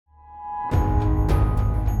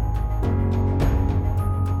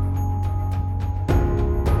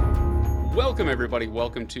Welcome, everybody.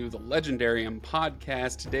 Welcome to the Legendarium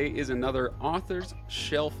podcast. Today is another Author's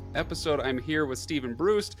Shelf episode. I'm here with Stephen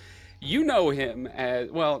Brust. You know him as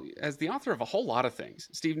the author of a whole lot of things.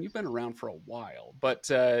 Stephen, you've been around for a while, but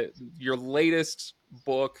your latest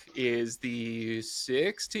book is the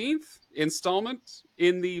 16th installment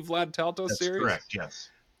in the Vlad Talto That's series. correct, yes.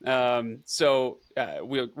 We're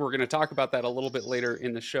going to talk about that a little bit later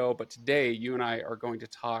in the show, but today you and I are going to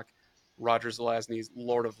talk Roger Zelazny's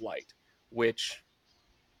Lord of Light, which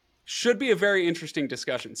should be a very interesting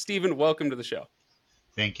discussion. Stephen, welcome to the show.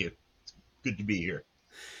 Thank you. Good to be here.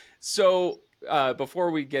 So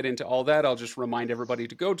before we get into all that, I'll just remind everybody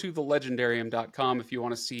to go to thelegendarium.com if you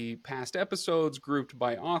want to see past episodes grouped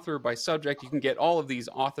by author, by subject. You can get all of these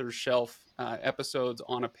Author's Shelf episodes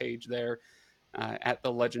on a page there at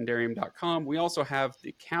thelegendarium.com. We also have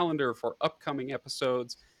the calendar for upcoming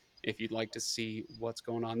episodes if you'd like to see what's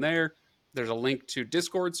going on there. There's a link to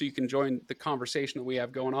Discord so you can join the conversation that we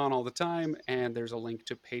have going on all the time. And there's a link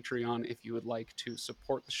to Patreon if you would like to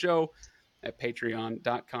support the show at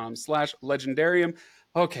patreon.com/legendarium.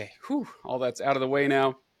 Okay, all that's out of the way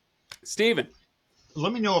now. Stephen.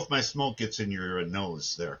 Let me know if my smoke gets in your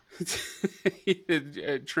nose there.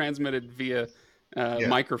 Transmitted via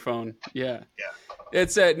microphone. Yeah. Yeah.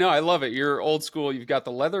 It's no, I love it. You're old school. You've got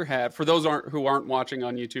the leather hat. For those who aren't watching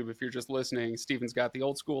on YouTube, if you're just listening, Stephen's got the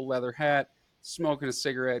old school leather hat, smoking a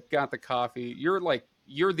cigarette, got the coffee. You're the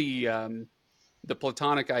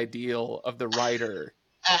platonic ideal of the writer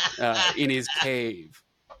in his cave,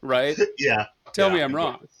 right? Yeah. Tell me I'm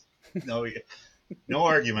wrong. No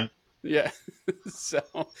argument. Yeah. So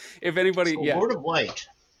if anybody, Lord of Light.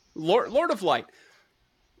 Lord of Light.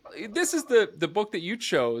 This is the book that you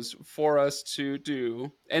chose for us to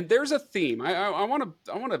do, and there's a theme. I want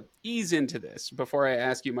to ease into this before I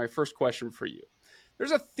ask you my first question for you.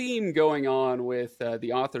 There's a theme going on with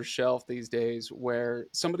the Author's Shelf these days, where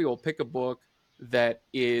somebody will pick a book that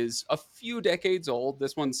is a few decades old.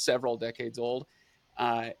 This one's several decades old,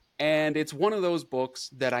 and it's one of those books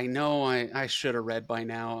that I know I should have read by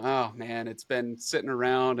now. Oh man, it's been sitting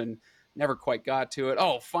around and never quite got to it.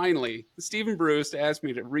 Oh, finally, Stephen Brust asked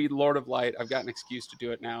me to read Lord of Light. I've got an excuse to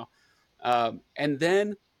do it now. And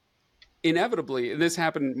then, inevitably, and this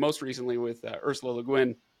happened most recently with Ursula Le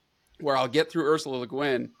Guin, where I'll get through Ursula Le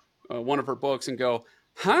Guin, one of her books, and go,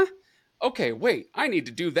 huh? Okay, wait, I need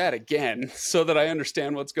to do that again so that I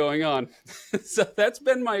understand what's going on. So that's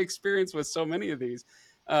been my experience with so many of these.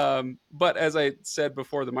 But as I said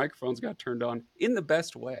before the microphones got turned on, in the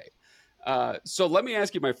best way. So let me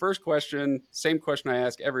ask you my first question, same question I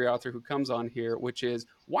ask every author who comes on here, which is,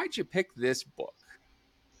 why'd you pick this book?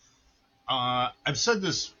 I've said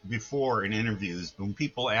this before in interviews, but when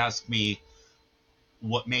people ask me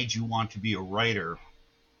what made you want to be a writer,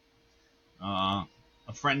 a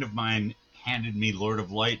friend of mine handed me Lord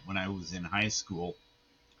of Light when I was in high school,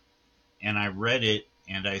 and I read it,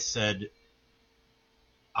 and I said,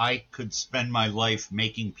 I could spend my life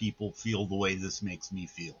making people feel the way this makes me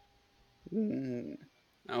feel.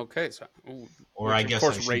 Okay, so or I guess of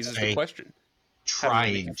course I should raises say, the question.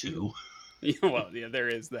 Trying to. Well, yeah, there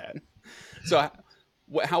is that. So,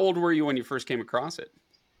 how old were you when you first came across it?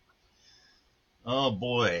 Oh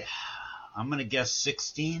boy, I'm gonna guess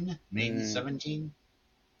 16, maybe 17.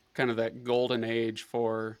 Kind of that golden age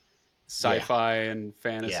for sci-fi and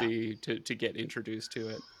fantasy to get introduced to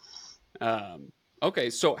it.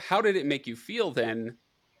 Okay, so how did it make you feel then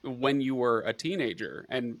when you were a teenager,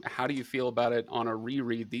 and how do you feel about it on a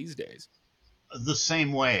reread these days? The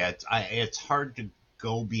same way. It's hard to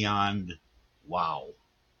go beyond wow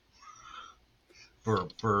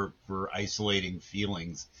for isolating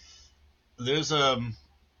feelings. There's okay,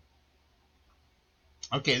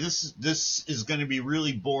 this is going to be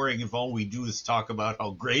really boring if all we do is talk about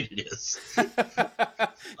how great it is.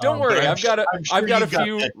 Don't worry, I've got a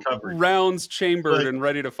few rounds chambered and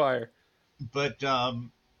ready to fire. But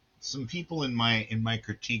some people in my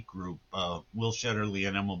critique group, Will Shetterly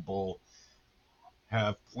and Emma Bull,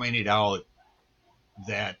 have pointed out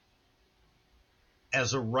that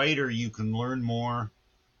as a writer, you can learn more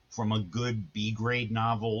from a good B-grade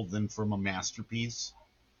novel than from a masterpiece.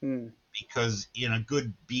 Because in a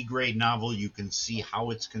good B-grade novel, you can see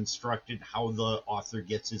how it's constructed, how the author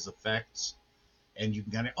gets his effects, and you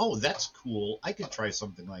can kind of, oh, that's cool. I could try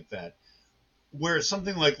something like that. Whereas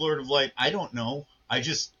something like Lord of Light, I don't know.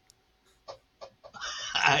 The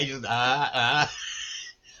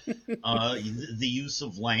use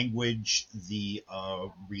of language, the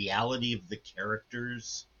reality of the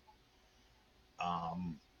characters.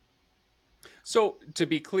 So to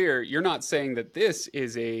be clear, you're not saying that this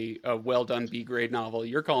is a well done B grade novel.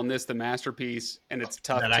 You're calling this the masterpiece, and it's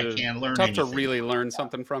that I can't learn tough to anything really from. learn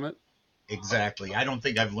something from it. Exactly. I don't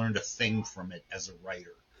think I've learned a thing from it as a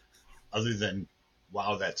writer, other than,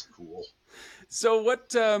 wow, that's cool. So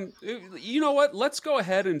what? You know what? Let's go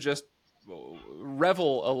ahead and just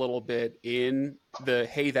revel a little bit in the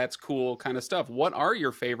hey, that's cool kind of stuff. What are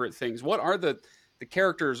your favorite things? What are the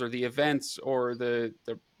characters or the events or the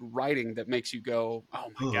writing that makes you go,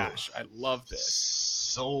 oh my Ugh, gosh, I love this.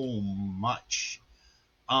 so much.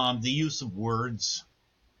 The use of words.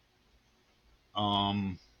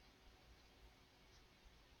 Um,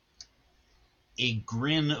 a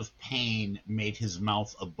grin of pain made his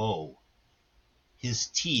mouth a bow, his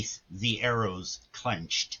teeth the arrows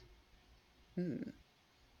clenched. Hmm.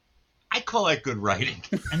 I call that good writing.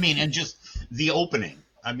 I mean, and just the opening.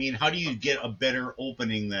 I mean, how do you get a better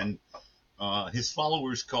opening than his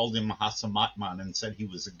followers called him Hasamatman and said he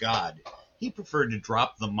was a god. He preferred to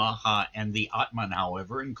drop the Maha and the Atman,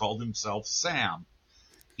 however, and called himself Sam.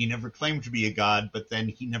 He never claimed to be a god, but then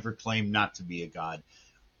he never claimed not to be a god.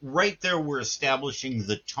 Right there, we're establishing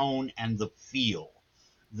the tone and the feel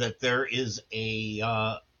that there is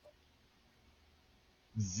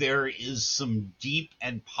some deep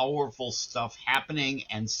and powerful stuff happening,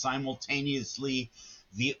 and simultaneously,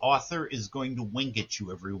 the author is going to wink at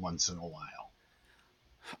you every once in a while.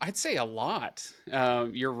 I'd say a lot.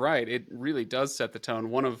 You're right. It really does set the tone.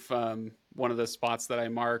 One of the spots that I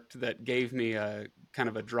marked that gave me a kind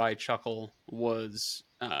of a dry chuckle was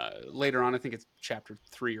later on. I think it's chapter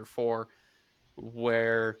 3 or 4,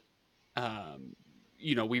 where um,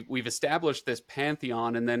 we've established this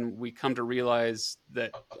pantheon, and then we come to realize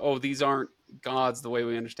that these aren't gods the way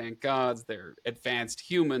we understand gods. They're advanced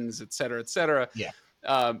humans, et cetera, et cetera. Yeah,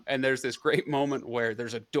 And there's this great moment where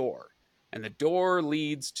there's a door, and the door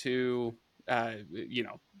leads to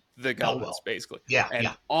the gods Melwell. basically. Yeah, And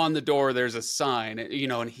yeah, on the door there's a sign,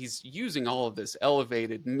 and he's using all of this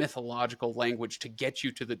elevated mythological language to get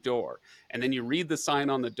you to the door. And then you read the sign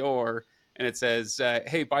on the door, and it says,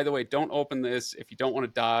 "Hey, by the way, don't open this if you don't want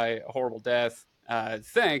to die a horrible death.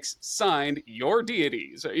 Thanks, signed, your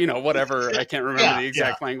deities." Whatever. I can't remember yeah, the yeah.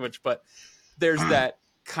 exact language, but there's that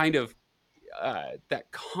kind of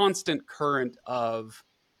that constant current of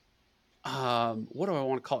what do I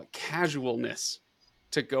want to call it, casualness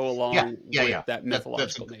to go Yeah, along yeah, with yeah. that That's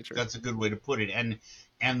mythological nature. a good way to put it. And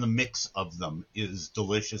the mix of them is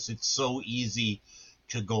delicious. It's so easy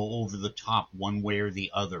to go over the top one way or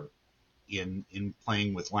the other in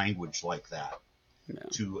playing with language like that. Yeah.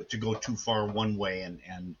 To go too far one way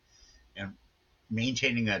and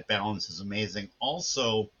maintaining that balance is amazing.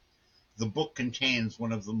 Also, the book contains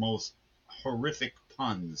one of the most horrific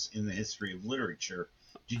puns in the history of literature.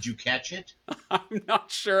 Did you catch it? I'm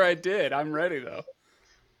not sure I did. I'm ready though.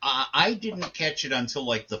 I didn't catch it until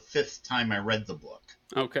like the fifth time I read the book.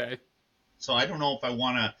 Okay. So I don't know if I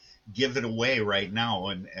want to give it away right now,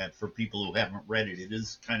 and for people who haven't read it, it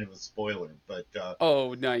is kind of a spoiler. But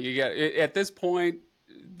Oh no, you get it. At this point.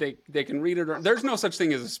 They can read it. There's no such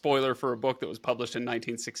thing as a spoiler for a book that was published in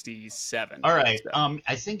 1967. all right, So,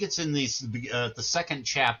 I think it's in the second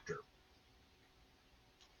chapter.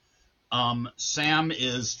 Sam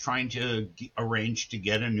is trying to arrange to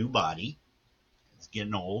get a new body. It's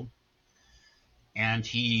getting old, and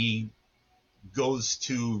he goes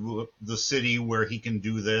to the city where he can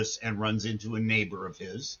do this and runs into a neighbor of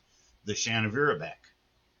his, the Shan of Irabek.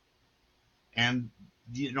 And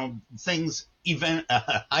things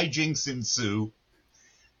hijinks ensue,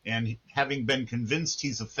 and having been convinced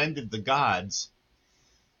he's offended the gods,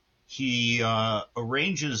 he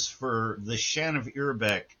arranges for the Shan of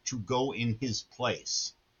Irabek to go in his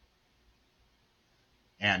place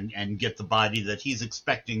and get the body that he's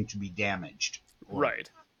expecting to be damaged or right.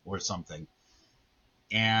 something.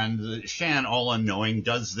 And the Shan, all unknowing,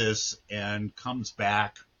 does this and comes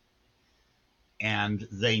back, and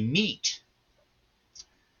they meet.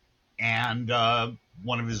 And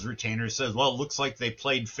one of his retainers says, "Well, it looks like they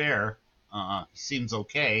played fair. Seems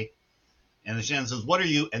okay." And the Shan says, "What are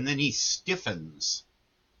you?" And then he stiffens,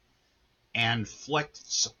 and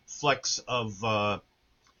flecks of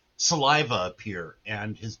saliva appear,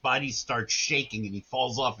 and his body starts shaking, and he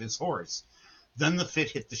falls off his horse. Then the fit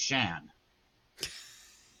hit the Shan.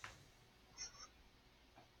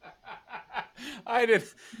 I did.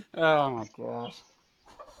 Oh my gosh.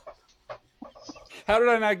 How did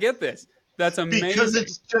I not get this? That's amazing.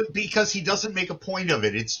 Because he doesn't make a point of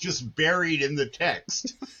it. It's just buried in the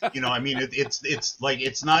text. I mean, it's like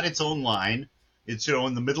it's not its own line. It's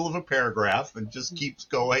in the middle of a paragraph and just keeps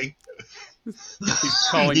going. He's the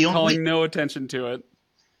only calling no attention to it.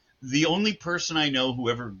 The only person I know who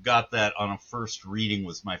ever got that on a first reading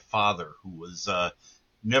was my father, who was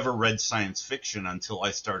never read science fiction until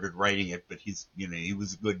I started writing it. But he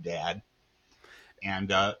was a good dad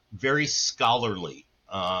and very scholarly.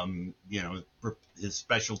 His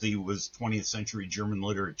specialty was 20th century German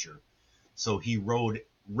literature, so he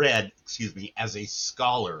read, as a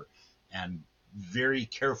scholar and very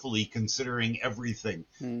carefully considering everything.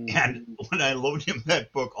 And Mhm. when I load him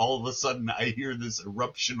that book, all of a sudden I hear this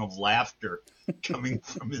eruption of laughter coming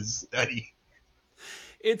from his study.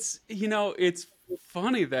 It's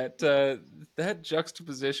funny that that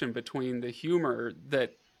juxtaposition between the humor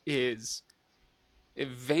that is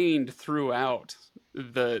veined throughout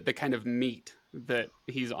the kind of meat that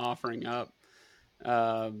he's offering up.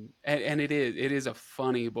 And it is a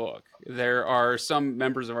funny book. There are some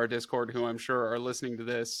members of our Discord who I'm sure are listening to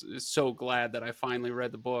this so glad that I finally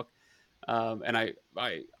read the book. And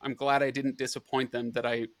I'm glad I didn't disappoint them, that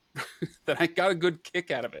I that I got a good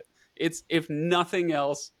kick out of it. It's, if nothing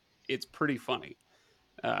else, it's pretty funny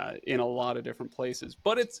in a lot of different places.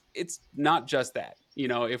 But it's not just that.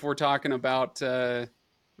 If we're talking about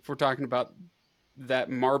that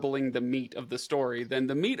marbling the meat of the story, then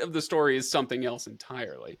the meat of the story is something else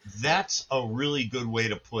entirely. That's a really good way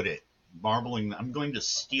to put it. Marbling. I'm going to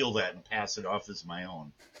steal that and pass it off as my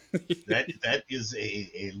own. That is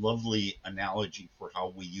a lovely analogy for how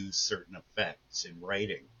we use certain effects in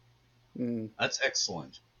writing. Mm. That's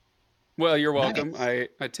excellent. Well, you're welcome. Nice.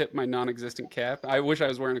 I tip my non-existent cap. I wish I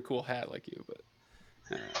was wearing a cool hat like you,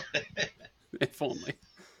 but if only.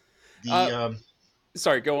 Uh, The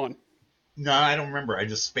Sorry, go on. No, I don't remember. I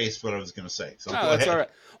just spaced what I was going to say. So No, go that's all ahead. right.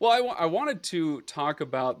 Well, I wanted to talk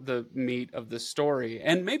about the meat of the story,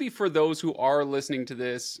 and maybe for those who are listening to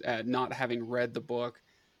this, not having read the book,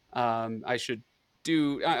 I should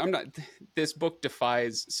do. I'm not. This book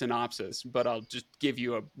defies synopsis, but I'll just give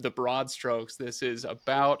you the broad strokes. This is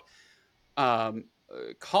about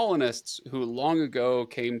colonists who long ago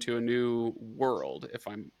came to a new world, if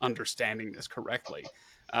I'm understanding this correctly,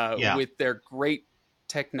 Yeah, with their great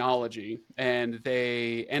technology, and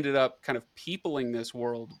they ended up kind of peopling this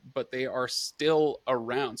world, but they are still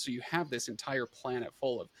around. So you have this entire planet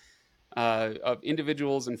full of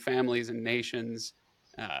individuals and families and nations.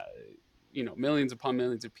 Uh, millions upon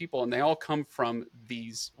millions of people, and they all come from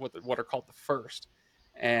these what are called the first.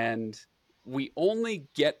 And we only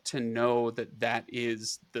get to know that that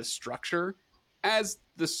is the structure as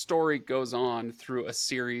the story goes on through a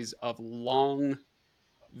series of long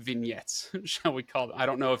vignettes, shall we call them? I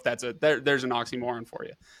don't know if there's an oxymoron for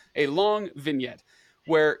you. A long vignette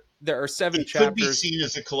where there are seven it could be chapters. seen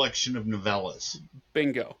as a collection of novellas.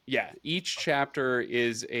 Bingo. Yeah, each chapter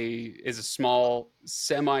is a small,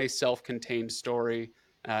 semi self-contained story,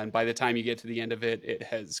 and by the time you get to the end of it, it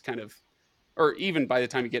has kind of, or even by the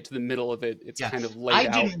time you get to the middle of it, it's Yeah, kind of laid I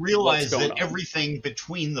out didn't what's realize going that on. everything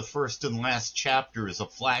between the first and last chapter is a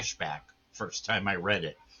flashback. First time I read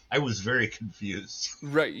it, I was very confused.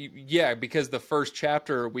 Right? Yeah, because the first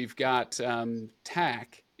chapter we've got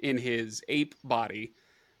Tack in his ape body,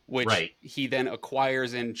 which Right. he then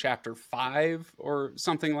acquires in chapter 5 or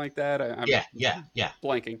something like that. I'm Yeah, yeah, yeah.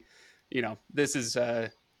 blanking. This is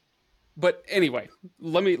but anyway,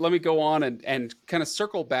 let me go on and kind of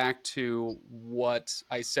circle back to what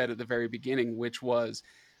I said at the very beginning, which was,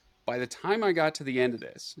 by the time I got to the end of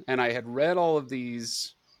this, and I had read all of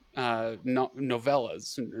these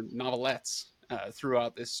novellas or novelettes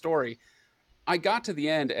throughout this story, I got to the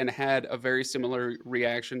end and had a very similar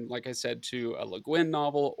reaction, like I said, to a Le Guin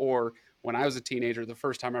novel, or when I was a teenager, the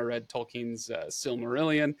first time I read Tolkien's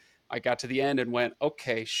Silmarillion. I got to the end and went,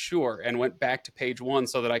 okay, sure, and went back to page one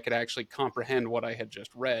so that I could actually comprehend what I had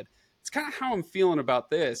just read. It's kind of how I'm feeling about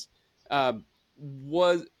this.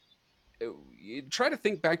 Was Try to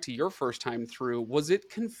think back to your first time through. Was it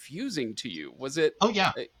confusing to you? Was it, Oh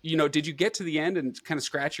yeah, did you get to the end and kind of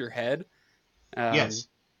scratch your head? Um, yes.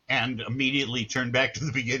 And immediately turned back to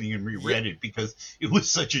the beginning and yeah, reread it because it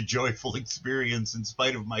was such a joyful experience in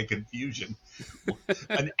spite of my confusion.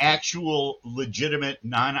 An actual, legitimate,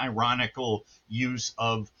 non ironical use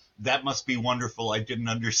of that must be wonderful. I didn't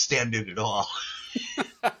understand it at all.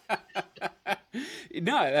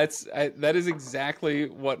 no, that is exactly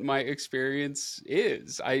what my experience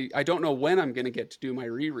is. I don't know when I'm going to get to do my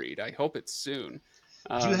reread. I hope it's soon.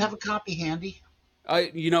 Do you Um, have a copy handy?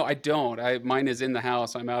 I don't. Mine is in the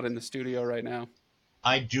house. I'm out in the studio right now.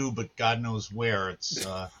 I do, but God knows where.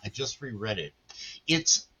 I just reread it.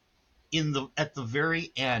 It's in the at the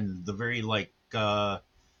very end, the very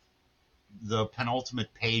the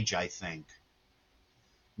penultimate page, I think,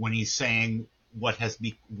 when he's saying what has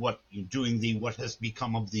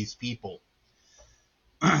become of these people.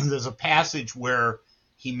 there's a passage where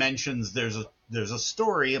he mentions there's a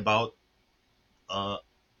story about uh,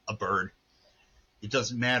 a bird. It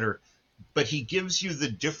doesn't matter, but he gives you the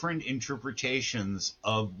different interpretations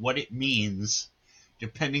of what it means,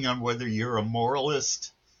 depending on whether you're a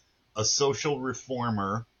moralist, a social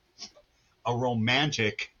reformer, a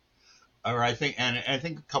romantic, or I think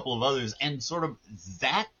a couple of others, and sort of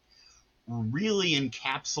that really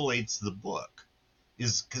encapsulates the book,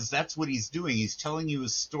 is because that's what he's doing. He's telling you a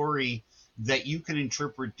story that you can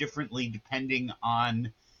interpret differently depending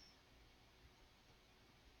on,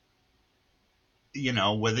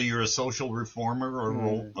 whether you're a social reformer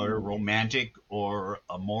or a romantic or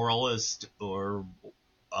a moralist or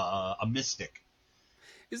a mystic.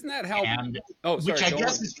 Isn't that how? And Oh, which sorry. I Go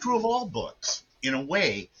guess on. is true of all books in a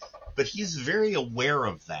way, but he's very aware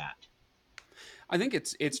of that. I think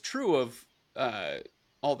it's true of uh,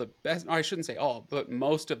 all the best. I shouldn't say all, but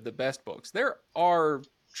most of the best books. There are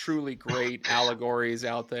truly great allegories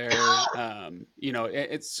out there.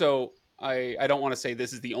 It's so I don't want to say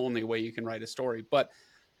this is the only way you can write a story, but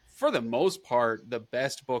for the most part, the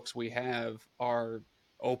best books we have are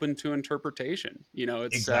open to interpretation.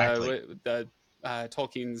 It's Exactly. the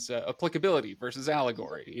Tolkien's applicability versus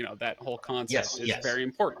allegory. That whole concept Yes, is yes. very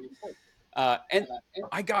important. And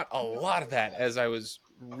I got a lot of that as I was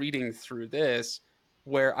reading through this,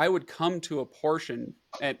 where I would come to a portion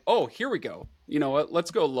and, oh, here we go. You know what?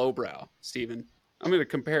 Let's go lowbrow, Stephen. I'm going to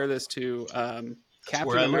compare this to That's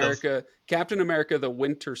where I live. Captain America, the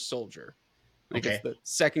Winter Soldier. I think it's Okay. the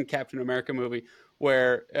second Captain America movie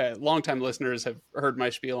where longtime listeners have heard my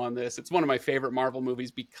spiel on this. It's one of my favorite Marvel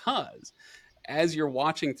movies because as you're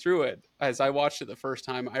watching through it, as I watched it the first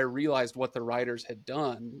time, I realized what the writers had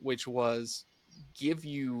done, which was give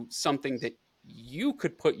you something that you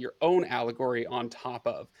could put your own allegory on top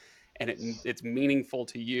of, and it's meaningful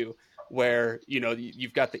to you. Where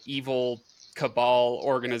you've got the evil cabal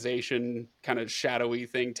organization kind of shadowy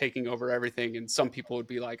thing taking over everything, and some people would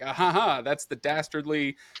be like, "Ah ha ha, that's the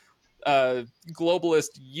dastardly globalist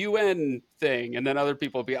UN thing," and then other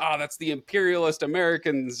people will be, "Oh, that's the imperialist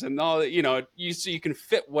Americans," and all that. So you can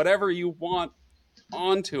fit whatever you want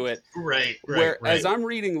onto it. Right, right, Whereas right. I'm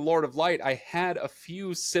reading Lord of Light, I had a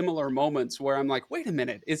few similar moments where I'm like, wait a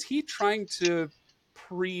minute, is he trying to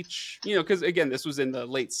preach? Because again, this was in the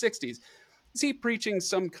late '60s. Is he preaching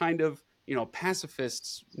some kind of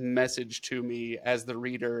pacifist message to me as the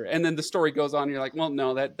reader? And then the story goes on. And you're like, well,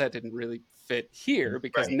 no, that didn't really fit here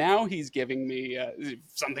because Right. now he's giving me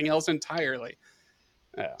something else entirely.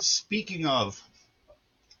 Yeah. Speaking of,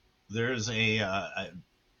 there's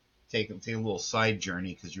take a little side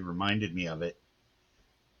journey because you reminded me of it.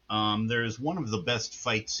 There's one of the best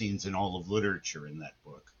fight scenes in all of literature in that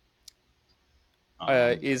book. Um,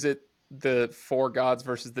 Is it the four gods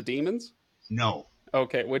versus the demons? no,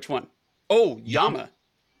 Okay, which one? Oh, Yama, Yama.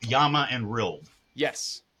 Yama and Rild,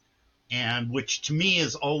 Yes. and which to me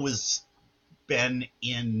has always been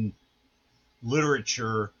in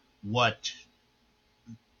literature what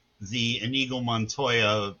the Inigo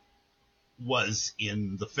Montoya was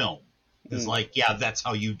in the film. It's Mm. like, yeah, that's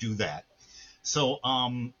how you do that. So,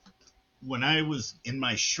 when I was in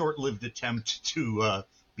my short-lived attempt to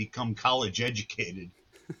become college educated,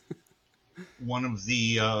 one of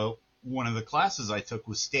the classes I took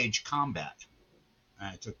was stage combat.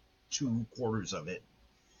 I took 2 quarters of it,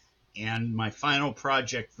 and my final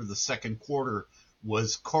project for the second quarter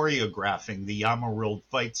was choreographing the Yamarilde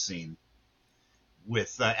fight scene.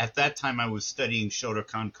 With at that time I was studying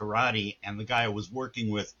Shotokan karate, and the guy I was working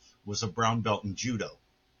with was a brown belt in judo.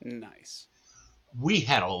 Nice. We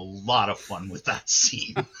had a lot of fun with that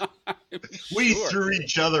scene. We Sure. threw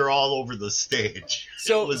each other all over the stage. It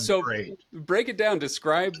So was so great. break it down.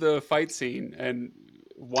 Describe the fight scene and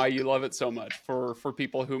why you love it so much for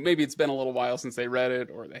people who maybe it's been a little while since they read it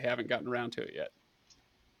or they haven't gotten around to it yet.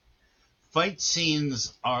 Fight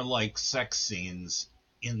scenes are like sex scenes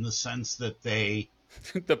in the sense that they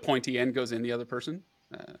The pointy end goes in the other person.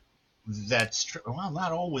 that's true. Well,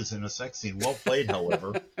 not always in a sex scene. Well played,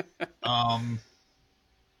 however. Um,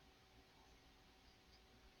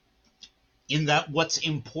 in that what's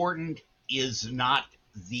important is not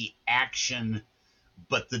the action,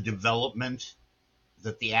 but the development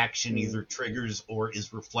that the action Mm, either triggers or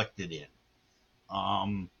is reflected in.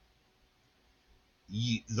 Um,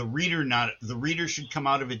 the reader should come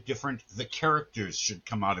out of it different. The characters should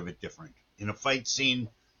come out of it different. In a fight scene,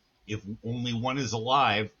 if only one is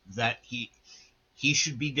alive, that he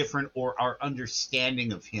should be different, or our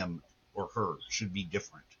understanding of him or her should be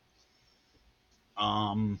different.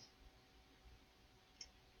 Um,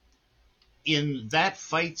 in that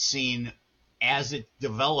fight scene, as it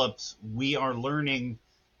develops, we are learning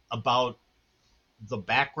about the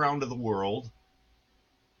background of the world.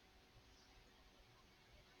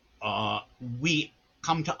 Uh, we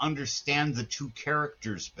come to understand the two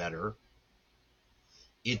characters better.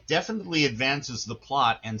 It definitely advances the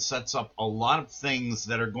plot and sets up a lot of things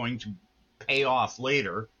that are going to pay off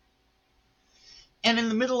later. And in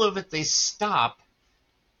the middle of it, they stop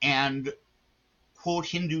and quote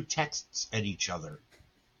Hindu texts at each other.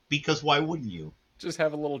 Because why wouldn't you? Just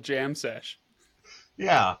have a little jam sesh.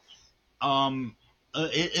 Yeah. Um,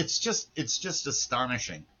 it's just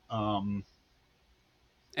astonishing.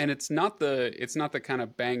 And it's not the kind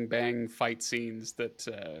of bang bang fight scenes that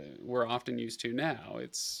we're often used to now.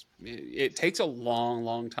 It takes a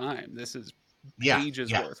long time. This is Yeah,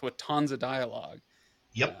 pages yeah, worth with tons of dialogue.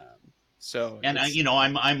 yep. So And it's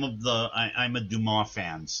I'm a Dumas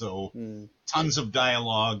fan, so mm, tons of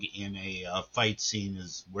dialogue in a fight scene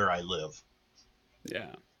is where I live.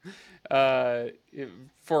 yeah.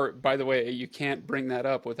 For by the way, you can't bring that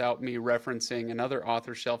up without me referencing another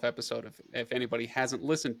author shelf episode. If anybody hasn't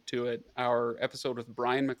listened to it, our episode with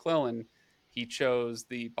Brian McClellan, he chose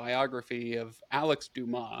the biography of Alex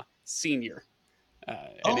Dumas Senior,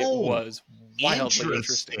 and it Oh, was wildly interesting.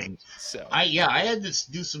 interesting. So, I had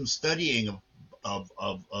to do some studying of.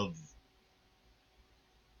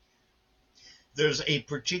 There's a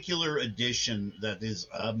particular edition that is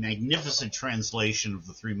a magnificent translation of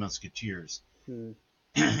the Three Musketeers, hmm,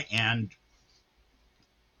 and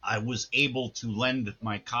I was able to lend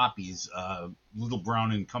my copies, Little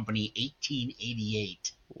Brown and Company,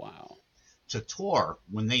 1888, wow, to Tor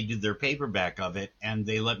when they did their paperback of it, and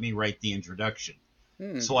they let me write the introduction.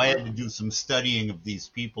 So I had to wow, do some studying of these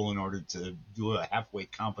people in order to do a halfway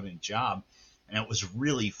competent job, and it was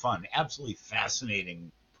really fun. Absolutely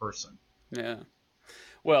fascinating person. yeah.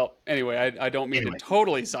 Well, anyway, I don't mean to Anyway,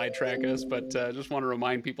 totally sidetrack us, but just want to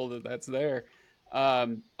remind people that that's there.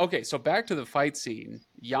 Okay, so back to the fight scene,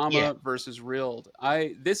 yeah, Yama versus Rild.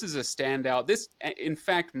 This is a standout. This, in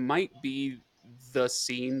fact, might be the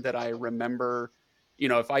scene that I remember. You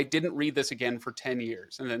know, if I didn't read this again for 10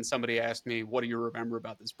 years, and then somebody asked me, "What do you remember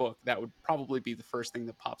about this book?" That would probably be the first thing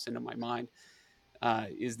that pops into my mind.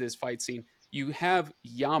 Is this fight scene? You have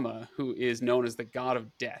Yama, who is known as the god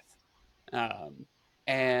of death, um,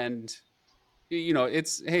 and you know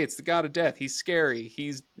it's hey, it's the god of death. He's scary.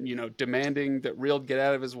 He's demanding that Real get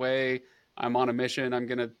out of his way. I'm on a mission. I'm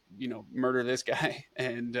gonna murder this guy,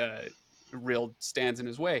 and Real stands in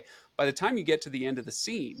his way. By the time you get to the end of the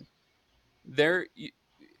scene, there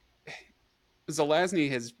Zelazny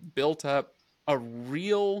has built up a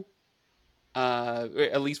real,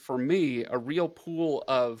 at least for me, a real pool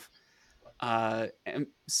of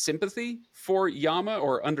sympathy for Yama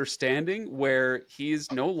or understanding where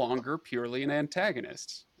he's no longer purely an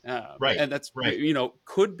antagonist. right, And that's, right.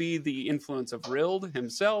 could be the influence of Rild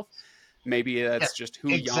himself. Maybe Yeah, that's just who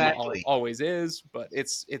Yama exactly. always is, but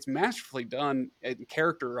it's masterfully done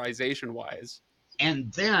characterization wise.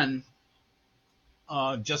 And then,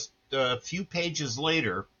 just a few pages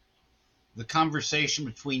later, the conversation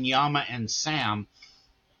between Yama and Sam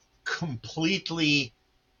completely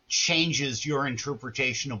changes your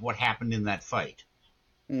interpretation of what happened in that fight.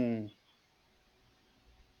 Mm.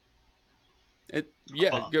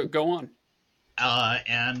 Yeah, Uh, go on.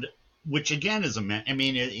 and which again is I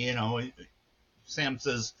mean, Sam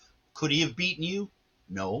says, "Could he have beaten you?"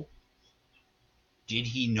 No. Did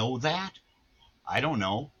he know that? I don't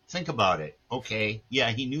know. Think about it. Okay,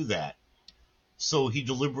 yeah, he knew that. So he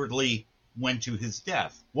deliberately went to his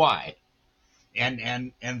death. Why?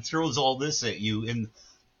 And throws all this at you, and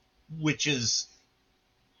which is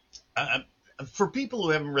uh, for people who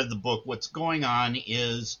haven't read the book. What's going on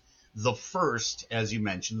is the first, as you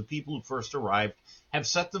mentioned, the people who first arrived have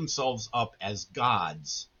set themselves up as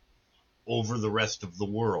gods over the rest of the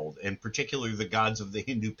world, and particularly the gods of the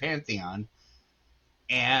Hindu pantheon.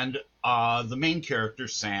 And the main character,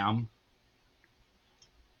 Sam,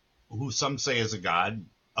 who some say is a god,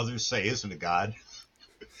 others say isn't a god,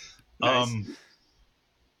 Nice. um,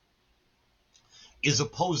 is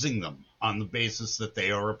opposing them on the basis that they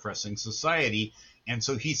are oppressing society. And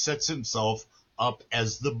so he sets himself up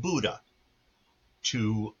as the Buddha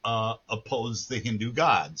to oppose the Hindu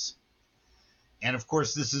gods. And of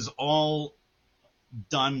course, this is all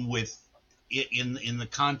done with in the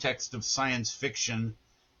context of science fiction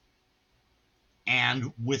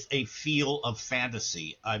and with a feel of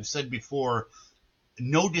fantasy. I've said before,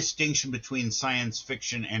 no distinction between science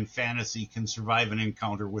fiction and fantasy can survive an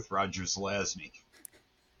encounter with Roger Zelazny.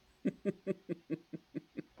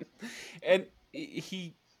 And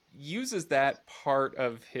he uses that part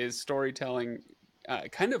of his storytelling,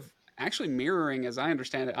 kind of actually mirroring, as I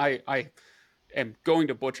understand it. I am going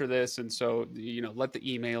to butcher this, and so let the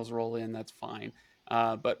emails roll in. That's fine.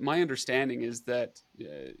 But my understanding is that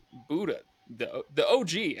Buddha, the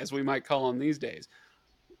OG, as we might call him these days,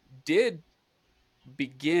 did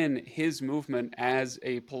begin his movement as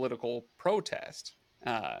a political protest,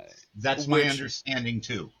 uh, That's my which understanding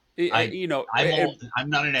too. I you know, I'm all, and I'm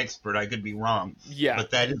not an expert. I could be wrong, yeah.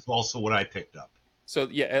 but that is also what I picked up. So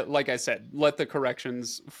yeah, like I said, let the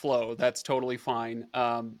corrections flow. That's totally fine.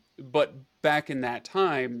 But back in that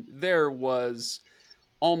time, there was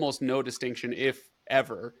almost no distinction, if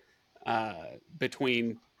ever,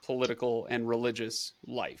 between political and religious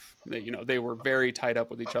life. They were very tied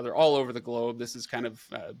up with each other all over the globe. This has kind of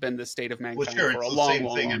been the state of Well, mankind sure, for it's a the long, same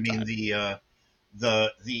long, thing. I long mean, time.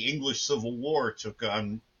 the English Civil War took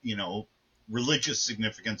on religious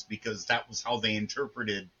significance because that was how they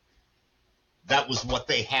interpreted. That was what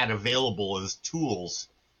they had available as tools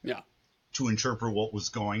Yeah, to interpret what was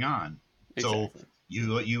going on. So exactly.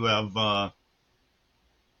 you have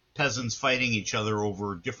peasants fighting each other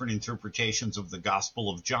over different interpretations of the Gospel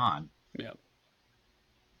of John. Yeah.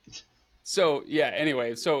 So yeah,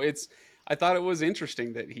 anyway, so I thought it was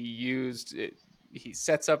interesting that he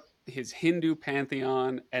sets up his Hindu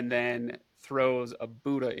pantheon and then throws a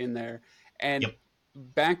Buddha in there. And Yep.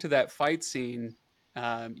 back to that fight scene,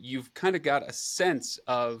 you've kind of got a sense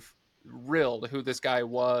of Rill, who this guy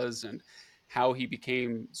was and how he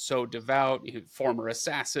became so devout. Former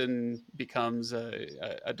assassin becomes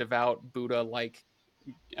a devout Buddha like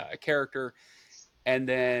character. And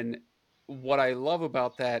then what I love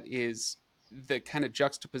about that is the kind of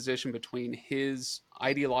juxtaposition between his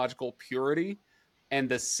ideological purity and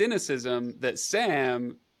the cynicism that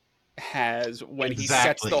Sam has when he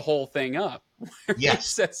sets the Exactly. whole thing up. Where he Yes.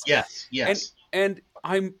 says, Yes. and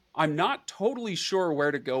Yes. I'm not totally sure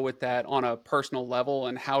where to go with that on a personal level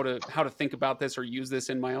and how to think about this or use this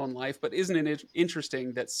in my own life. But isn't it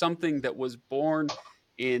interesting that something that was born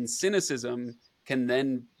in cynicism can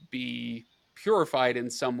then be purified in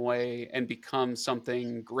some way and become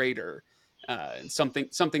something greater,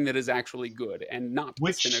 something that is actually good and not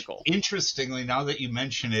Which, cynical. interestingly, now that you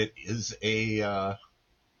mention it, is a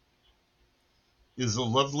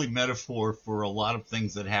lovely metaphor for a lot of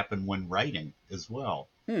things that happen when writing as well.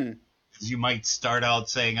 Hmm. Because you might start out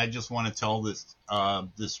saying, "I just want to tell this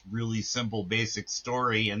really simple, basic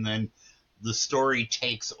story," and then the story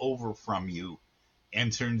takes over from you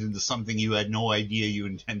and turns into something you had no idea you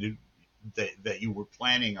intended that you were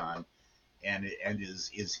planning on, and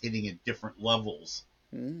is hitting at different levels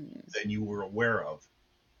Hmm. than you were aware of.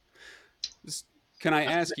 Can I I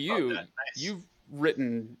ask love that. you? Nice. You've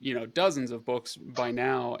written, dozens of books by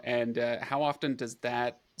now, and how often does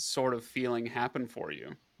that sort of feeling happen for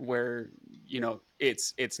you? Where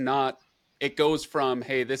it's not. It goes from,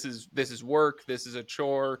 hey, this is work, this is a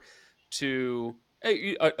chore, to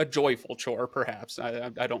a joyful chore, perhaps. I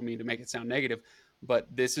don't mean to make it sound negative,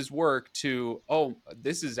 but this is work, to, oh,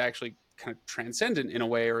 this is actually kind of transcendent in a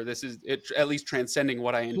way, or this is it, at least transcending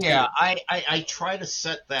what I Yeah, intended. I try to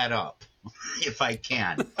set that up if I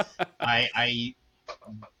can. I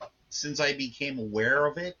since I became aware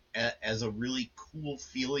of it as a really cool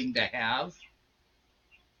feeling to have,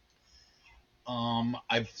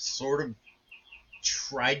 I've sort of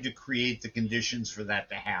tried to create the conditions for that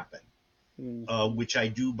to happen, Mhm. which I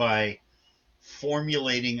do by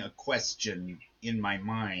formulating a question in my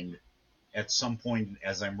mind at some point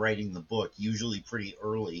as I'm writing the book, usually pretty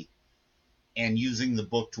early, and using the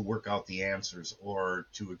book to work out the answers or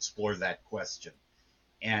to explore that question.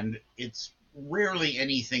 And it's rarely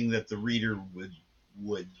anything that the reader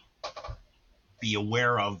would be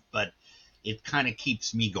aware of, but it kind of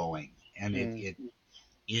keeps me going, and Mm.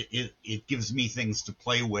 it gives me things to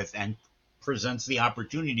play with and presents the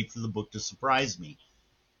opportunity for the book to surprise me.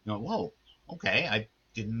 Whoa, okay, I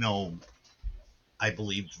didn't know I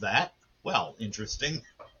believed that. Well, interesting.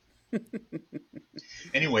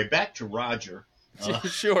 Anyway, back to Roger. Uh,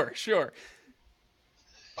 Sure, sure.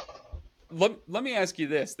 Let me ask you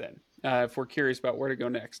this then, if we're curious about where to go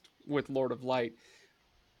next with Lord of Light.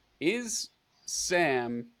 Is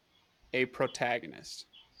Sam a protagonist?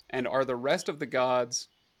 And are the rest of the gods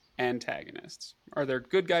antagonists? Are there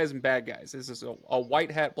good guys and bad guys? Is this a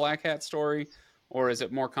white hat, black hat story, or is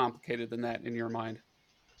it more complicated than that in your mind?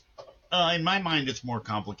 in my mind, it's more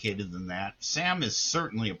complicated than that. Sam is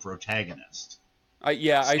certainly a protagonist.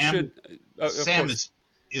 Yeah, I Sam should, of Sam course.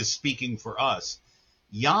 is speaking for us.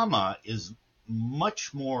 Yama is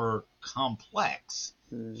much more complex.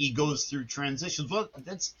 Mm, He goes through transitions. Well,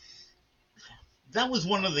 that was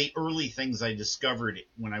one of the early things I discovered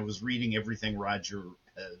when I was reading everything Roger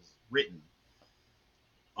has written.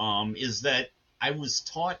 Is that I was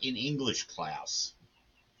taught in English class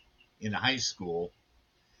in high school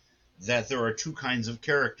that there are two kinds of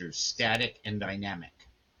characters, static and dynamic.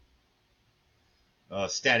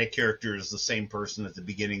 Static character is the same person at the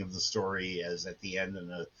beginning of the story as at the end, and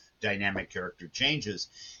the dynamic character changes.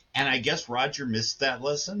 And I guess Roger missed that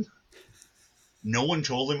lesson. No one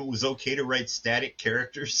told him it was okay to write static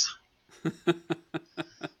characters.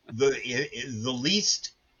 The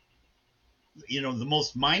least, the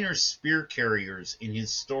most minor spear carriers in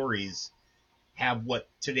his stories have what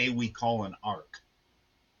today we call an arc.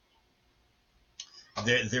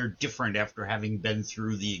 They're different after having been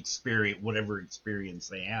through the experience, whatever experience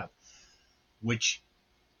they have, which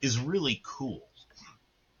is really cool.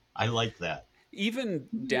 I like that. Even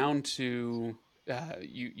down to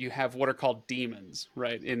you have what are called demons,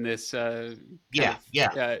 right? In this kind Yeah, of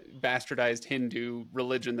yeah, bastardized Hindu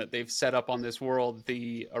religion that they've set up on this world.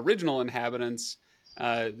 The original inhabitants,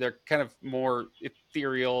 they're kind of more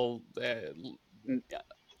ethereal,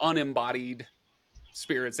 unembodied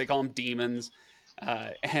spirits. They call them demons.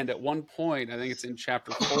 And at one point, I think it's in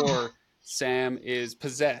chapter 4, Sam is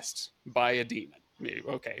possessed by a demon.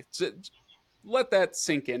 Okay, so let that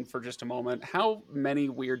sink in for just a moment. How many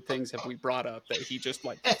weird things have we brought up that he just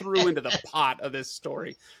like threw into the pot of this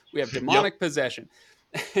story? We have yep. demonic possession.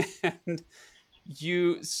 And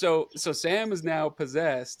so Sam is now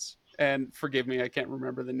possessed, and forgive me, I can't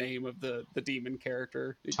remember the name of the demon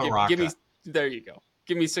character. Give me, Taraka. there you go.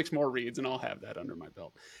 Give me 6 more reads and I'll have that under my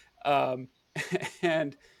belt. Um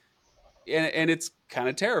and and it's kind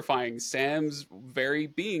of terrifying. Sam's very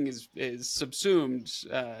being is subsumed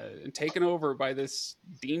and taken over by this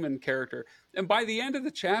demon character. And by the end of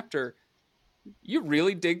the chapter, you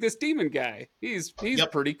really dig this demon guy. He's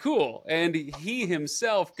Yep, pretty cool, and he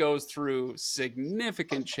himself goes through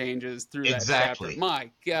significant changes through that chapter. exactly.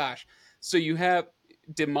 My gosh! So you have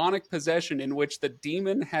demonic possession in which the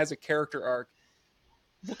demon has a character arc.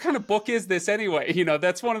 What kind of book is this anyway?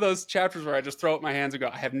 That's one of those chapters where I just throw up my hands and go,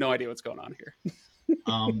 I have no idea what's going on here.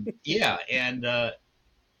 Yeah, and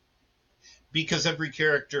because every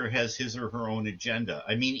character has his or her own agenda.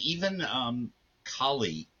 I mean, even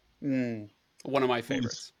Kali, One of my who's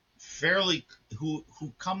favorites. fairly who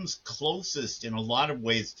comes closest in a lot of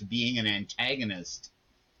ways to being an antagonist,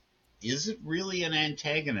 isn't really an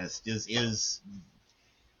antagonist. Is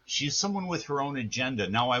she's someone with her own agenda.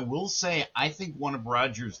 Now, I will say, I think one of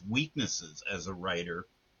Roger's weaknesses as a writer,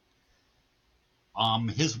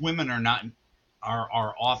 his women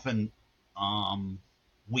are often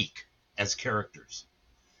weak as characters.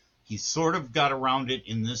 He sort of got around it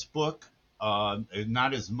in this book,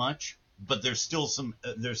 not as much, but there's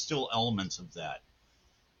still elements of that.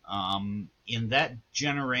 In that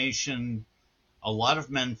generation, a lot of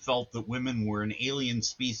men felt that women were an alien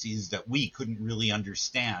species that we couldn't really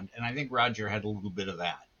understand, and I think Roger had a little bit of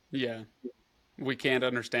that. Yeah. We can't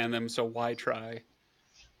understand them, so why try?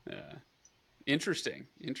 Uh, interesting.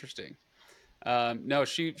 Interesting. No,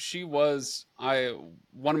 she was I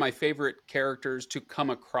one of my favorite characters to come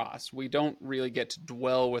across. We don't really get to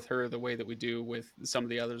dwell with her the way that we do with some of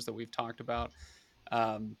the others that we've talked about.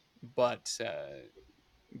 Um, but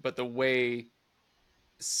but the way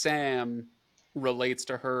Sam relates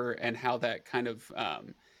to her and how that kind of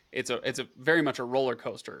it's a very much a roller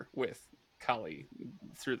coaster with Kali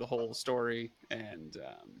through the whole story, and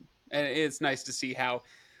it's nice to see how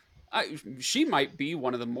she might be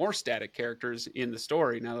one of the more static characters in the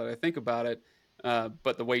story now that I think about it.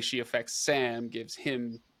 But the way she affects Sam gives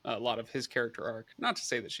him a lot of his character arc. Not to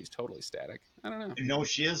say that she's totally static. I don't know. No,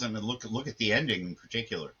 she isn't. And look at the ending in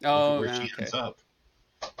particular. Look at Oh, where she ends okay. up.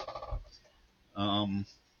 Um,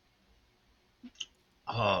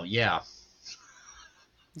 oh yeah,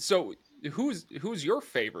 So who's your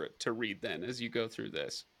favorite to read then as you go through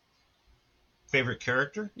this? favorite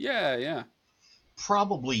character? Yeah, yeah.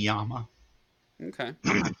 Probably Yama. Okay.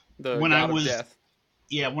 The When I god of was death.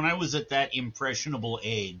 when I was at that impressionable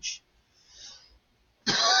age,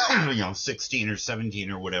 16 or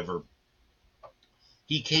 17 or whatever,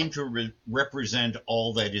 he came to represent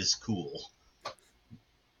all that is cool.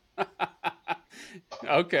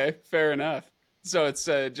 Okay, fair enough. So it's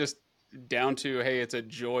just down to hey, it's a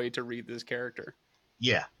joy to read this character.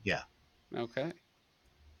 Yeah, yeah. Okay.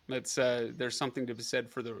 That's there's something to be said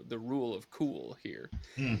for the rule of cool here.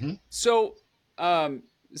 Mm-hmm. So, um,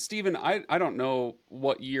 Stephen, I don't know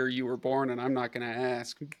what year you were born, and I'm not going to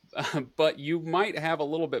ask, but you might have a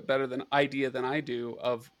little bit better than idea than I do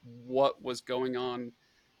of what was going on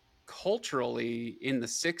culturally in the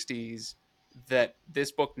 '60s. That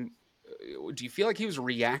this book, do you feel like he was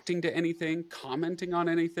reacting to anything, commenting on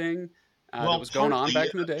anything that Well, was going on partly,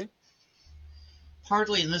 back in the day?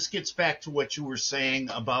 Partly, and this gets back to what you were saying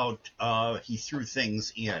about he threw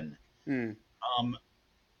things in. Mm. Um,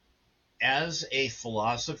 as a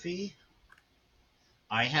philosophy,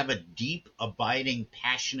 I have a deep, abiding,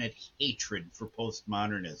 passionate hatred for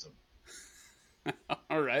postmodernism.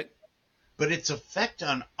 All right. But its effect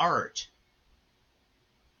on art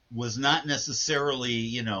was not necessarily,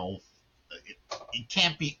 it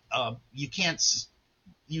can't be, you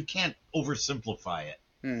can't oversimplify it.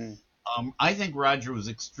 Mm. I think Roger was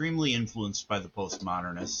extremely influenced by the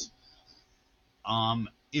postmodernists.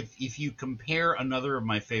 If you compare another of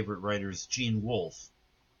my favorite writers, Gene Wolfe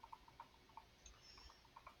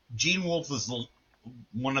was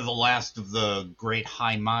one of the last of the great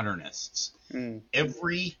high modernists. Mm.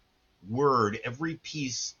 Every word, every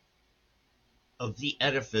piece of the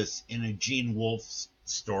edifice in a Gene Wolfe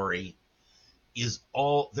story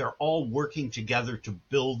they're all working together to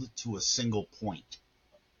build to a single point.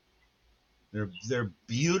 They're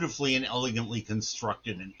beautifully and elegantly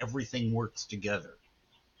constructed, and everything works together.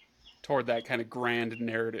 Toward that kind of grand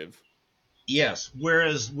narrative. Yes,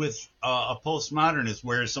 whereas with a postmodernist,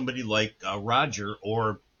 whereas somebody like Roger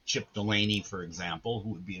or Chip Delaney, for example,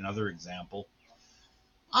 who would be another example,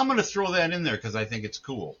 I'm going to throw that in there because I think it's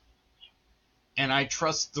cool, and I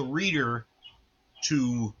trust the reader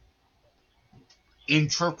to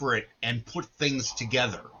interpret and put things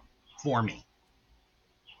together for me.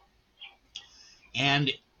 And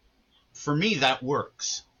for me, that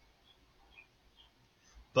works.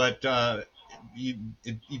 But if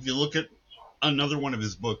you look at another one of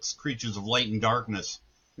his books, Creatures of Light and Darkness,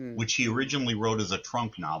 Mm. which he originally wrote as a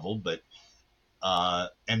trunk novel, but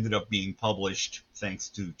ended up being published thanks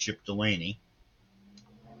to Chip Delaney.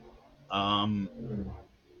 Um,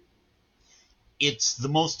 it's the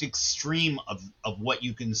most extreme of what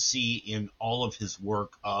you can see in all of his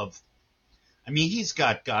work. I mean, he's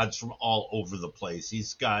got gods from all over the place.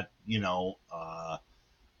 He's got,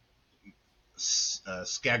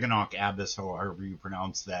 Skagenok Abyss, however you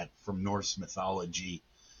pronounce that, from Norse mythology,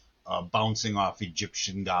 bouncing off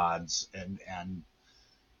Egyptian gods, and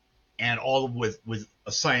all with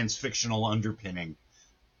a science fictional underpinning.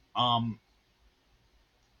 Um,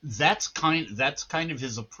 that's kind of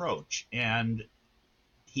his approach, and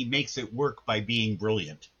he makes it work by being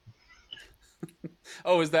brilliant.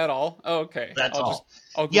 Oh, is that all? Oh, okay. That's all.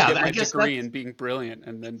 I'll go Yeah, get I my guess degree in being brilliant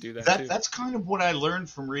and then do that too. that's kind of what I learned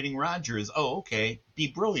from reading Roger is, oh, okay, be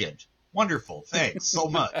brilliant. Wonderful. Thanks so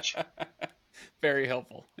much. Very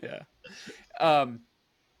helpful. Yeah. Um,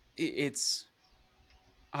 it's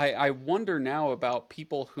I wonder now about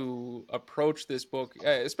people who approach this book,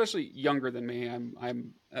 especially younger than me.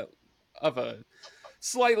 I'm of a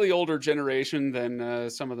slightly older generation than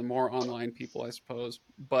some of the more online people, I suppose.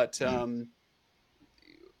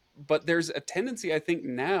 But there's a tendency, I think,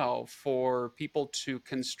 now for people to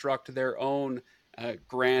construct their own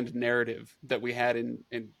grand narrative that we had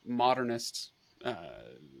in modernist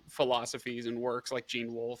philosophies and works like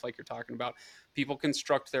Gene Wolfe, like you're talking about. People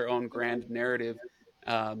construct their own grand narrative.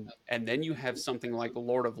 And then you have something like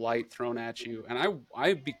Lord of Light thrown at you. And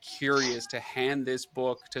I'd be curious to hand this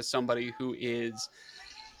book to somebody who is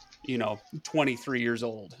 23 years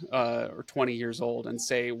old or 20 years old and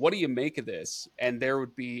say, what do you make of this? And there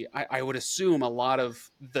would be, I would assume, a lot of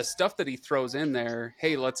the stuff that he throws in there.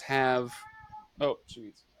 Hey, let's have, oh,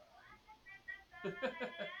 jeez.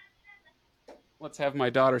 Let's have my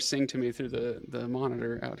daughter sing to me through the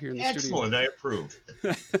monitor out here in the studio. Excellent. I approve.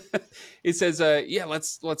 It says, yeah,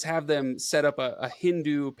 let's have them set up a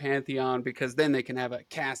Hindu pantheon because then they can have a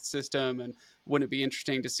caste system, and wouldn't it be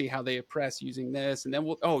interesting to see how they oppress using this? And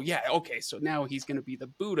then oh yeah, okay, so now he's going to be the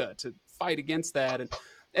Buddha to fight against that. And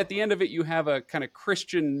at the end of it, you have a kind of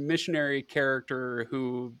Christian missionary character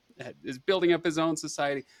who is building up his own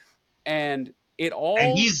society, and it And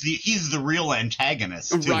all he's the real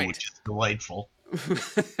antagonist too, right. which is delightful.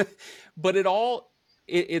 But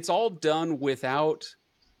it's all done without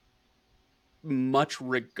much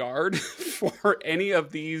regard for any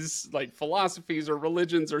of these like philosophies or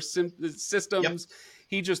religions or Yep. systems.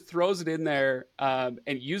 He just throws it in there and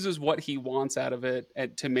uses what he wants out of it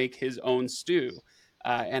to make his own stew.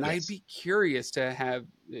 And I'd Yes. be curious to have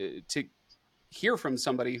to hear from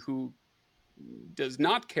somebody who does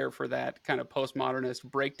not care for that kind of postmodernist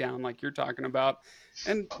breakdown like you're talking about,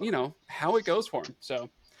 and how it goes for him.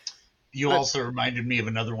 So You I, also reminded me of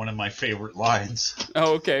another one of my favorite lines,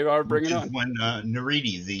 oh, okay, I'll bring which it is on. when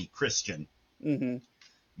Nariti, the Christian, Mm-hmm.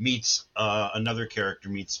 meets another character,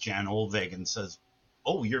 meets Jan Olveg, and says,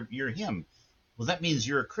 "Oh, you're him. Well, that means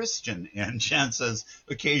you're a Christian." And Jan says,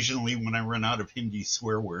 "Occasionally, when I run out of Hindi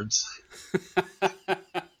swear words."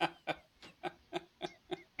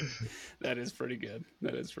 That's That is pretty good.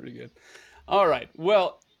 That is pretty good. All right.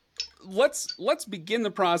 Well, let's begin the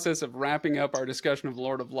process of wrapping up our discussion of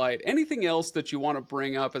Lord of Light. Anything else that you want to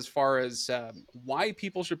bring up as far as why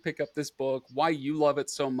people should pick up this book, why you love it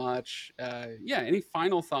so much? Yeah. Any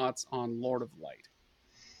final thoughts on Lord of Light?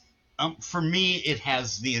 For me, it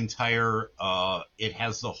has the entire, it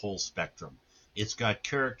has the whole spectrum. It's got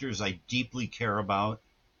characters I deeply care about.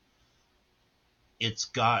 It's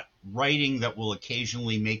got writing that will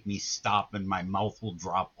occasionally make me stop and my mouth will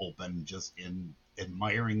drop open just in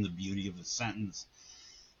admiring the beauty of a sentence.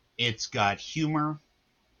 It's got humor.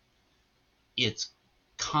 It's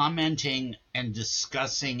commenting and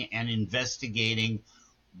discussing and investigating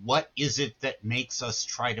what is it that makes us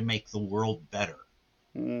try to make the world better,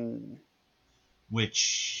 Mm,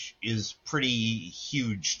 which is pretty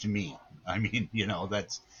huge to me. I mean,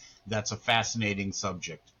 that's a fascinating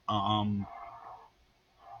subject.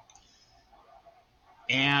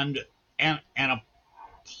 And a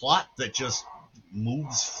plot that just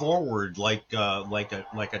moves forward like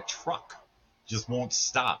a truck, just won't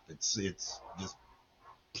stop. It's just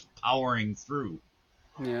powering through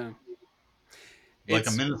yeah. like a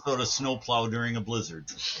It's Minnesota snowplow during a blizzard.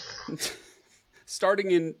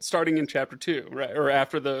 starting in chapter 2, right? Or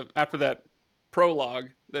after that prologue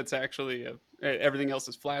that's actually everything else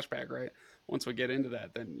is flashback, right? Once we get into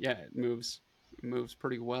that, then yeah, it moves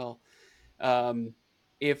pretty well. Um,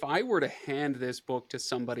 if I were to hand this book to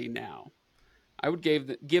somebody now, I would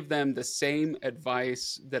give them the same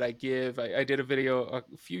advice that I give. I did a video a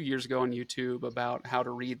few years ago on YouTube about how to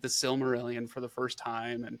read the Silmarillion for the first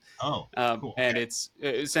time, Oh, cool. and Okay. it's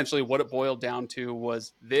essentially what it boiled down to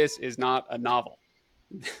was this is not a novel.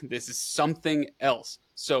 This is something else.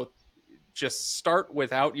 So just start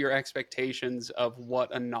without your expectations of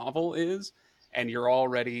what a novel is, and you're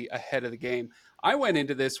already ahead of the game. I went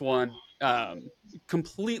into this one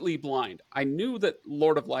completely blind. I knew that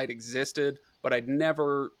Lord of Light existed, but I'd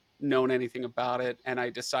never known anything about it. And I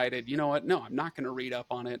decided, you know what? No, I'm not going to read up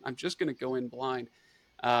on it. I'm just going to go in blind.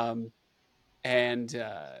 Um, and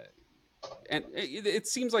it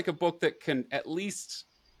seems like a book that can at least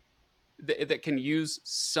that can use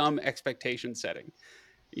some expectation setting,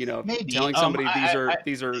 Maybe. telling somebody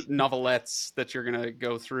these are novelettes that you're going to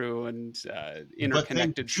go through, and But they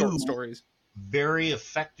interconnected short do stories. very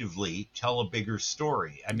effectively tell a bigger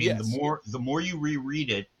story. I mean, the Yes. more the more you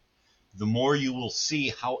reread it, the more you will see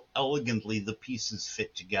how elegantly the pieces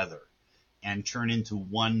fit together and turn into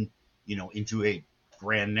one, into a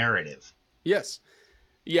grand narrative. Yes.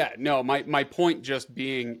 Yeah, no, my point just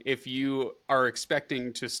being, if you are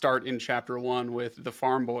expecting to start in chapter 1 with the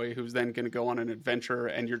farm boy who's then going to go on an adventure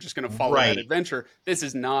and you're just going to follow that Right. adventure, this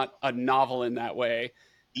is not a novel in that way.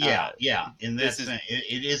 Uh Yeah, yeah. In this that is sense,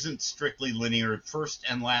 it isn't strictly linear. First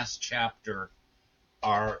and last chapter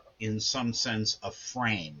are, in some sense, a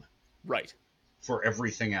frame right. for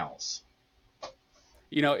everything else.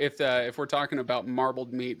 If we're talking about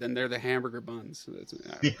marbled meat, then they're the hamburger buns.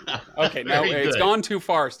 Yeah, Okay, now very it's good. gone too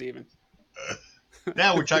far, Stephen.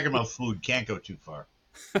 Now we're talking about food. Can't go too far.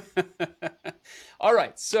 All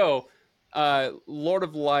right. So, Lord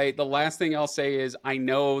of Light, the last thing I'll say is I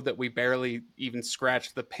know that we barely even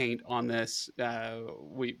scratched the paint on this.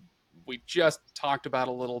 We just talked about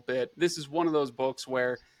a little bit. This is one of those books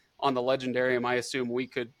where on the Legendarium, I assume we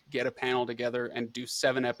could get a panel together and do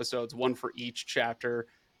 7 episodes, one for each chapter,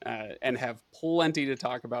 and have plenty to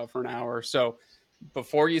talk about for an hour. So,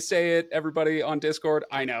 before you say it, everybody on Discord,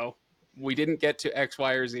 I know we didn't get to X,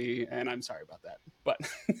 Y, or Z, and I'm sorry about that. But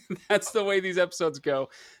that's the way these episodes go.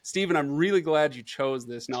 Stephen, I'm really glad you chose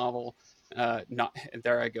this novel. Not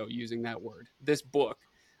there I go using that word. This book.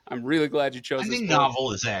 I'm really glad you I chose this think book.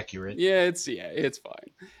 novel is accurate. Yeah, it's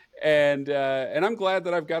fine. And I'm glad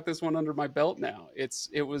that I've got this one under my belt now.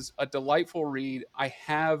 It was a delightful read. I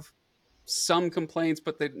have some complaints,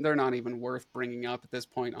 but they're not even worth bringing up at this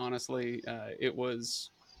point. Honestly, uh, it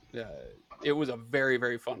was a very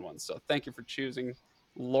very fun one. So thank you for choosing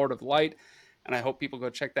Lord of Light, and I hope people go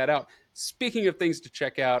check that out. Speaking of things to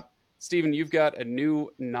check out, Stephen, you've got a new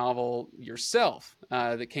novel yourself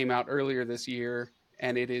that came out earlier this year,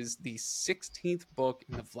 and it is the 16th book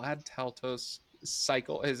in the Vlad Taltos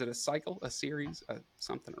cycle. Is it a cycle, a series,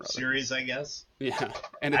 something or other? Series, I guess. Yeah,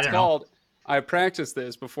 and I it's don't know. called. I practiced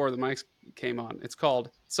this before the mics came on. It's called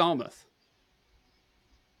Psalmith.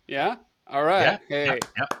 Yeah. All Yeah, right. yeah, Hey,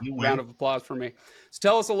 yeah. You round win. of applause for me. So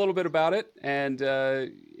tell us a little bit about it, and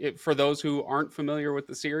for those who aren't familiar with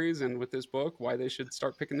the series and with this book, why they should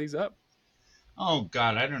start picking these up. Oh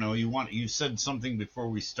God, I don't know. You said something before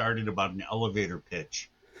we started about an elevator pitch.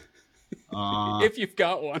 Uh, If you've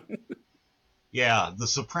got one. yeah, The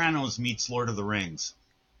Sopranos meets Lord of the Rings.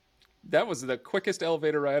 That was the quickest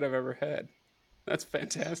elevator ride I've ever had. That's I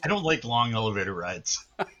fantastic. don't like long elevator rides.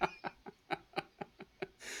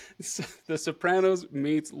 The Sopranos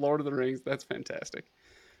meets Lord of the Rings. That's fantastic.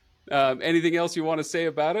 Anything else you want to say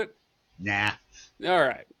about it? Nah. All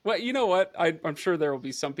right. Well, you know what? I'm sure there will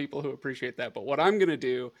be some people who appreciate that. But what I'm going to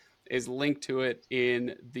do is link to it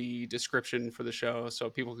in the description for the show so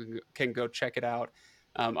people can go check it out.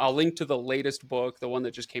 I'll link to the latest book, the one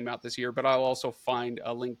that just came out this year, but I'll also find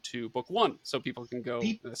a link to book one so people can go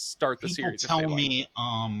Pe- start the People series if they tell like. me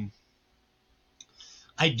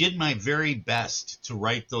I did my very best to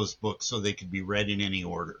write those books so they could be read in any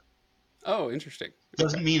order. Oh, interesting. Okay.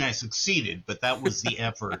 Doesn't mean I succeeded, but that was the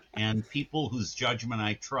effort. And people whose judgment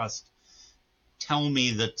I trust tell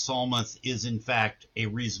me that Psalmith is in fact a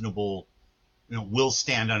reasonable, will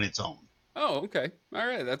stand on its own. Oh, okay. All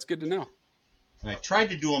right. That's good to know. And I tried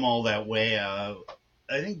to do them all that way. I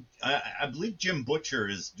believe Jim Butcher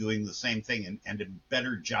is doing the same thing and a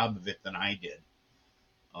better job of it than I did,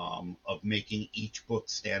 of making each book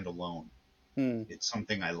stand alone. Hmm. It's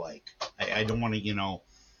something I like. I don't want to,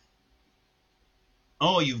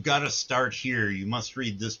 oh, you've got to start here. You must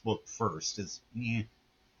read this book first. And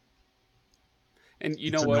you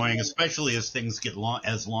know It's what? annoying, especially as things get long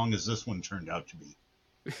as this one turned out to be.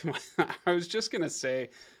 I was just gonna say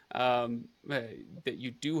that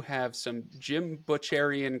you do have some Jim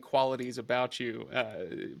Butcherian qualities about you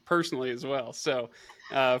personally as well. So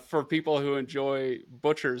for people who enjoy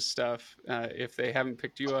Butcher's stuff, if they haven't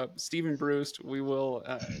picked you up, Stephen Brust, we will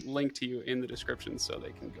link to you in the description so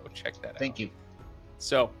they can go check that out. Thank you.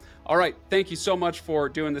 So, all right, thank you so much for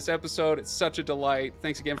doing this episode. It's such a delight.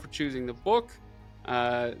 Thanks again for choosing the book,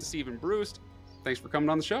 Stephen Brust. Thanks for coming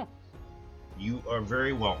on the show. You are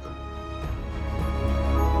very welcome.